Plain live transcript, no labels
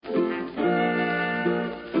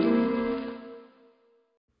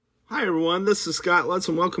Hi everyone, this is Scott Lutz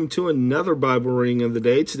and welcome to another Bible reading of the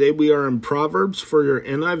day. Today we are in Proverbs for your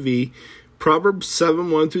NIV, Proverbs 7,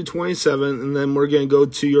 1 through 27, and then we're going to go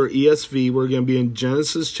to your ESV. We're going to be in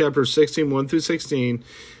Genesis chapter 16, 1 through 16,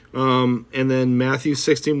 and then Matthew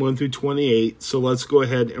 16, 1 through 28. So let's go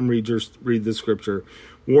ahead and read the scripture.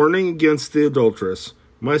 Warning against the adulteress.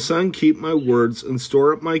 My son, keep my words and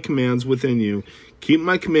store up my commands within you. Keep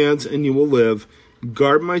my commands and you will live.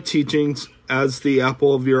 Guard my teachings as the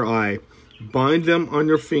apple of your eye. Bind them on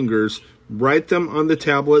your fingers. Write them on the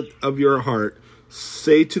tablet of your heart.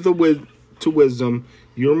 Say to wisdom,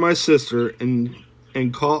 you're my sister, and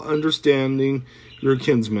call understanding your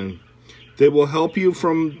kinsman. They will help you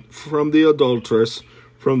from the adulteress,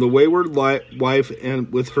 from the wayward wife,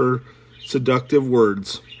 and with her seductive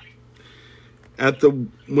words. At the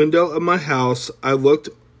window of my house, I looked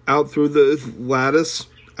out through the lattice.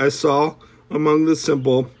 I saw among the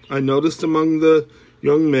simple, I noticed among the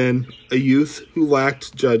young men a youth who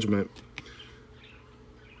lacked judgment.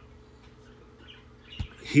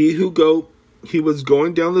 He was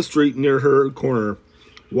going down the street near her corner,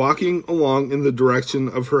 walking along in the direction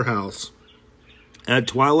of her house. At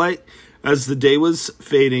twilight, as the day was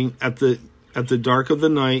fading, at the dark of the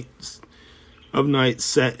night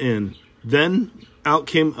set in. Then out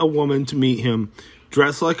came a woman to meet him,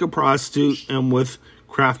 dressed like a prostitute and with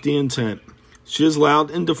crafty intent. She is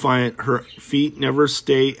loud and defiant. Her feet never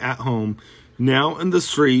stay at home. Now in the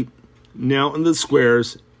street, now in the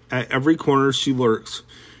squares, at every corner she lurks.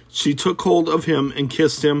 She took hold of him and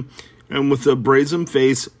kissed him, and with a brazen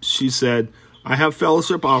face she said, I have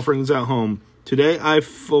fellowship offerings at home. Today I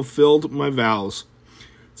fulfilled my vows.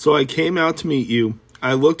 So I came out to meet you.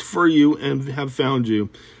 I looked for you and have found you.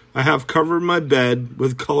 I have covered my bed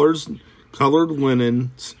with colored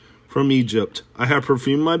linens from Egypt. I have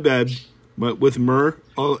perfumed my bed with myrrh,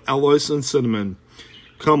 aloes, and cinnamon.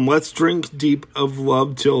 Come, let's drink deep of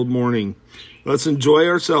love till morning. Let's enjoy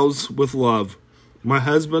ourselves with love. My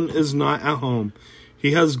husband is not at home.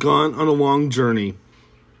 He has gone on a long journey.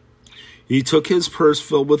 He took his purse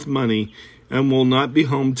filled with money and will not be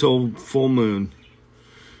home till full moon.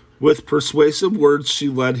 With persuasive words she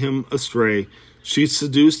led him astray. She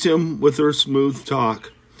seduced him with her smooth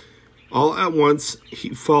talk. All at once he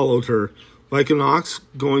followed her, like an ox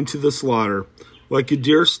going to the slaughter, like a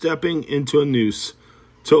deer stepping into a noose,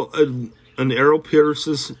 till an arrow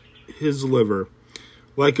pierces his liver,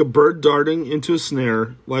 like a bird darting into a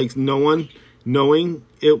snare, like no one knowing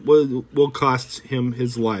it will cost him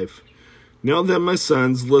his life. Now then, my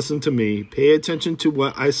sons, listen to me. Pay attention to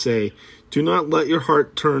what I say. Do not let your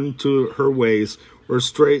heart turn to her ways or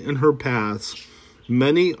stray in her paths.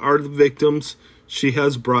 Many are the victims she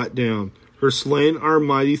has brought down. Her slain are a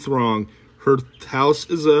mighty throng. Her house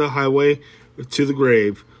is a highway to the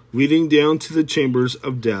grave, leading down to the chambers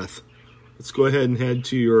of death. Let's go ahead and head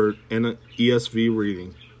to your ESV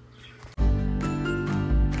reading.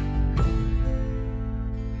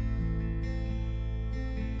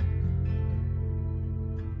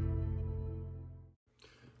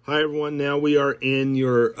 Hi everyone, now we are in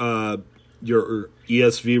your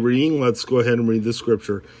ESV reading. Let's go ahead and read the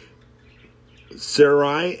scripture.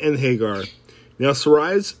 Sarai and Hagar. Now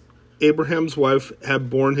Sarai's Abraham's wife had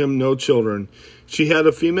borne him no children. She had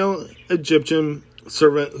a female Egyptian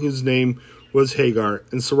servant whose name was Hagar.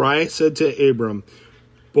 And Sarai said to Abram,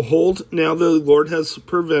 Behold, now the Lord has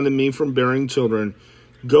prevented me from bearing children.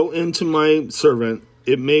 Go in to my servant.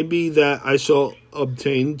 It may be that I shall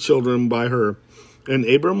obtain children by her. And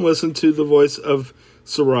Abram listened to the voice of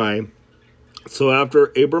Sarai. So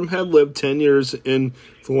after Abram had lived 10 years in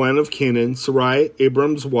the land of Canaan, Sarai,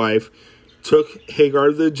 Abram's wife, took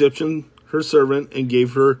Hagar the Egyptian, her servant, and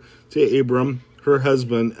gave her to Abram, her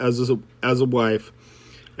husband, as a wife.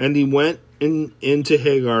 And he went into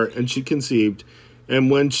Hagar, and she conceived. And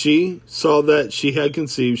when she saw that she had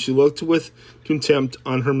conceived, she looked with contempt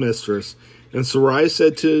on her mistress. And Sarai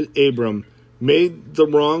said to Abram, May the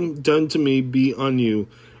wrong done to me be on you.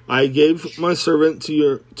 I gave my servant to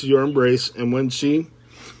your embrace, and when she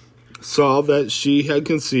saw that she had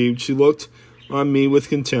conceived, she looked on me with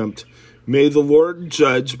contempt. May the Lord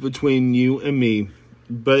judge between you and me.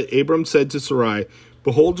 But Abram said to Sarai,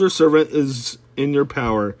 Behold, your servant is in your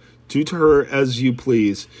power. Do to her as you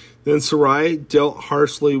please. Then Sarai dealt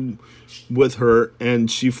harshly with her,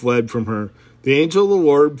 and she fled from her. The angel of the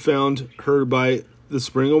Lord found her by the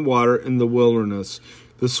spring of water in the wilderness,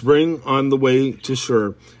 the spring on the way to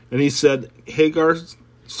Shur. And he said, Hagar,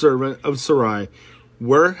 servant of Sarai,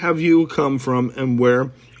 where have you come from, and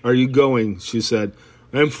where are you going? She said,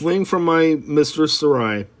 I am fleeing from my mistress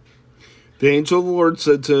Sarai. The angel of the Lord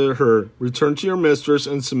said to her, Return to your mistress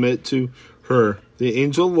and submit to her. The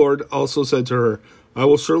angel of the Lord also said to her, I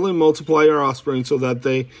will surely multiply your offspring so that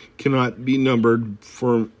they cannot be numbered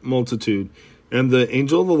for multitude. And the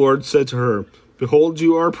angel of the Lord said to her, Behold,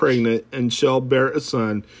 you are pregnant, and shall bear a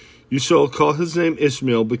son. You shall call his name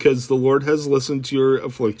Ishmael, because the Lord has listened to your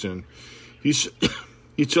affliction. He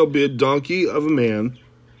shall be a donkey of a man,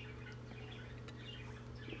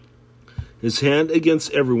 his hand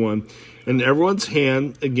against everyone, and everyone's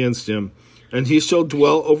hand against him. And he shall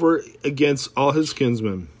dwell over against all his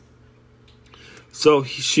kinsmen. So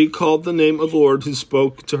she called the name of the Lord who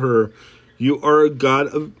spoke to her, You are a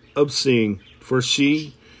God of seeing. For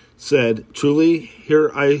she said, Truly,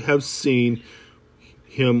 here I have seen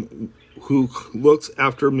him who looks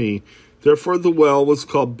after me. Therefore the well was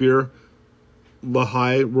called Bir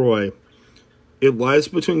Lahai Roi. It lies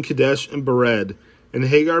between Kadesh and Bered. And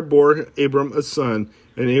Hagar bore Abram a son,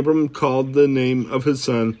 and Abram called the name of his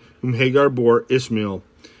son, whom Hagar bore, Ishmael.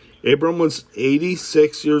 Abram was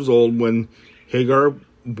 86 years old when Hagar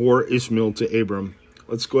bore Ishmael to Abram.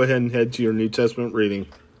 Let's go ahead and head to your New Testament reading.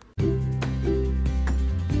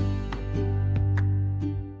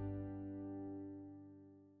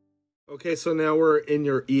 Okay, so now we're in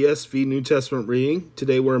your ESV New Testament reading.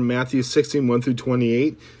 Today we're in Matthew 16, 1 through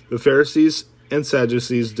 28. The Pharisees and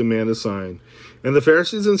Sadducees demand a sign. And the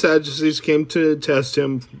Pharisees and Sadducees came to test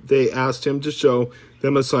him. They asked him to show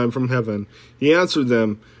them a sign from heaven. He answered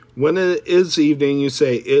them, When it is evening, you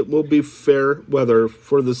say, It will be fair weather,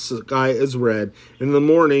 for the sky is red. In the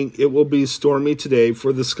morning, it will be stormy today,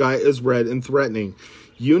 for the sky is red and threatening.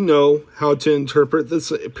 You know how to interpret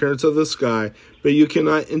the appearance of the sky, but you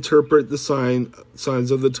cannot interpret the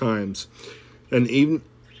signs of the times. An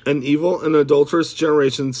evil and adulterous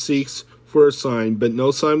generation seeks for a sign, but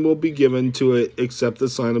no sign will be given to it except the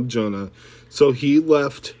sign of Jonah. So he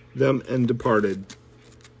left them and departed.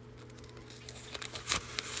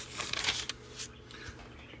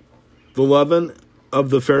 The leaven of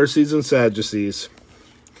the Pharisees and Sadducees.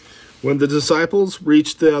 When the disciples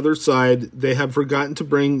reached the other side, they had forgotten to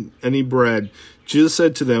bring any bread. Jesus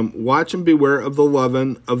said to them, Watch and beware of the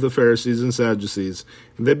leaven of the Pharisees and Sadducees.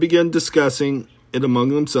 And they began discussing it among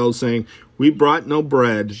themselves, saying, We brought no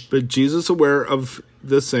bread. But Jesus, aware of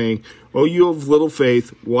this, saying, O you of little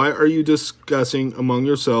faith, why are you discussing among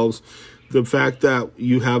yourselves the fact that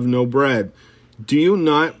you have no bread? Do you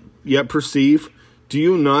not yet perceive? Do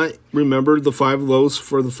you not remember the 5 loaves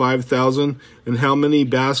for the 5,000, and how many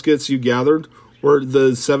baskets you gathered? Or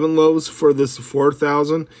the 7 loaves for the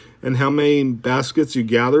 4,000, and how many baskets you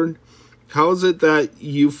gathered? How is it that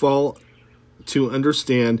you fail to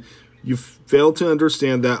understand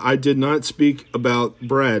that I did not speak about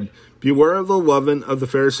bread? Beware of the leaven of the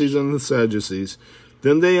Pharisees and the Sadducees.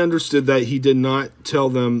 Then they understood that he did not tell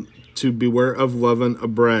them to beware of leaven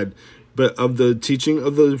of bread, but of the teaching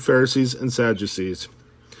of the Pharisees and Sadducees.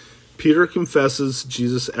 Peter confesses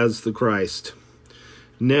Jesus as the Christ.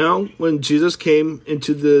 Now, when Jesus came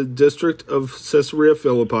into the district of Caesarea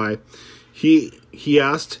Philippi, he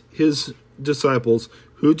asked his disciples,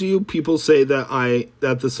 Who do you people say that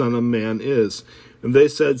the Son of Man is? And they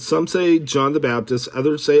said, Some say John the Baptist,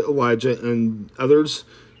 others say Elijah, and others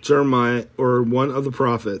Jeremiah or one of the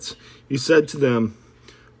prophets. He said to them,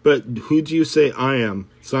 But who do you say I am?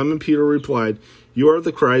 Simon Peter replied, You are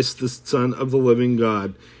the Christ, the Son of the living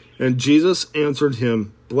God. And Jesus answered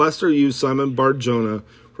him, Blessed are you, Simon Bar-Jonah,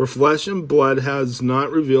 for flesh and blood has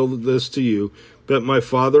not revealed this to you, but my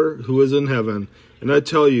Father who is in heaven. And I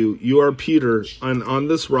tell you, you are Peter, and on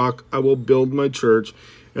this rock I will build my church,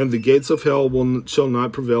 and the gates of hell shall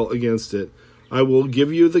not prevail against it. I will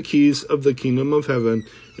give you the keys of the kingdom of heaven,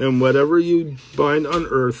 and whatever you bind on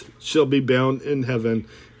earth shall be bound in heaven,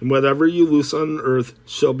 and whatever you loose on earth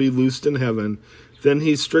shall be loosed in heaven. Then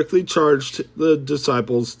he strictly charged the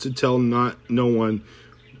disciples to tell no one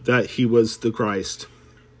that he was the Christ.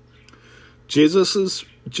 Jesus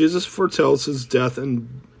foretells his death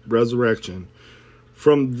and resurrection.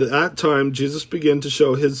 From that time, Jesus began to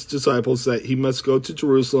show his disciples that he must go to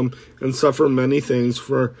Jerusalem and suffer many things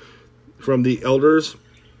from the elders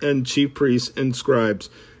and chief priests and scribes,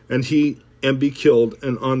 and be killed,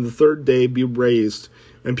 and on the third day be raised.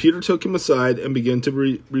 And Peter took him aside and began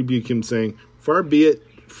to rebuke him, saying, Far be it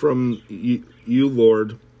from you,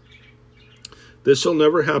 Lord. This shall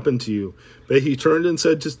never happen to you. But he turned and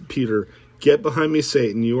said to Peter, Get behind me,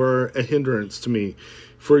 Satan. You are a hindrance to me.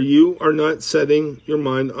 For you are not setting your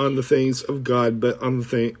mind on the things of God, but on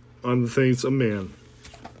the things of man.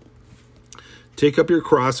 Take up your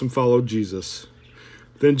cross and follow Jesus.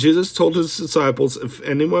 Then Jesus told his disciples, If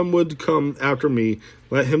anyone would come after me,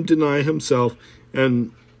 let him deny himself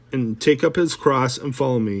and take up his cross and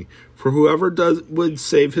follow me. For whoever would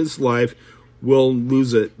save his life will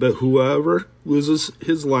lose it, but whoever loses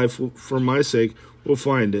his life for my sake will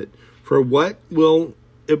find it. For what will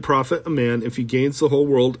it profit a man if he gains the whole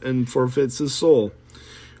world and forfeits his soul?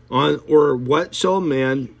 Or what shall a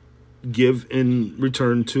man give in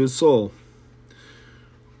return to his soul?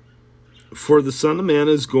 For the Son of Man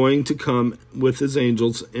is going to come with his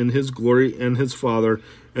angels in his glory and his Father,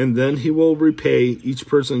 and then he will repay each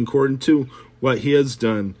person according to what he has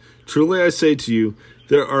done. Truly I say to you,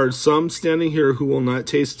 there are some standing here who will not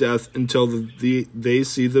taste death until they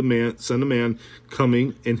see the Son of Man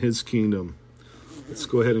coming in his kingdom. Let's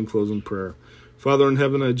go ahead and close in prayer. Father in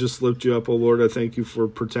heaven, I just lift you up, O Lord. I thank you for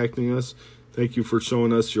protecting us. Thank you for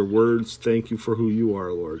showing us your words. Thank you for who you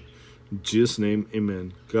are, Lord. In Jesus' name,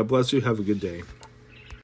 amen. God bless you. Have a good day.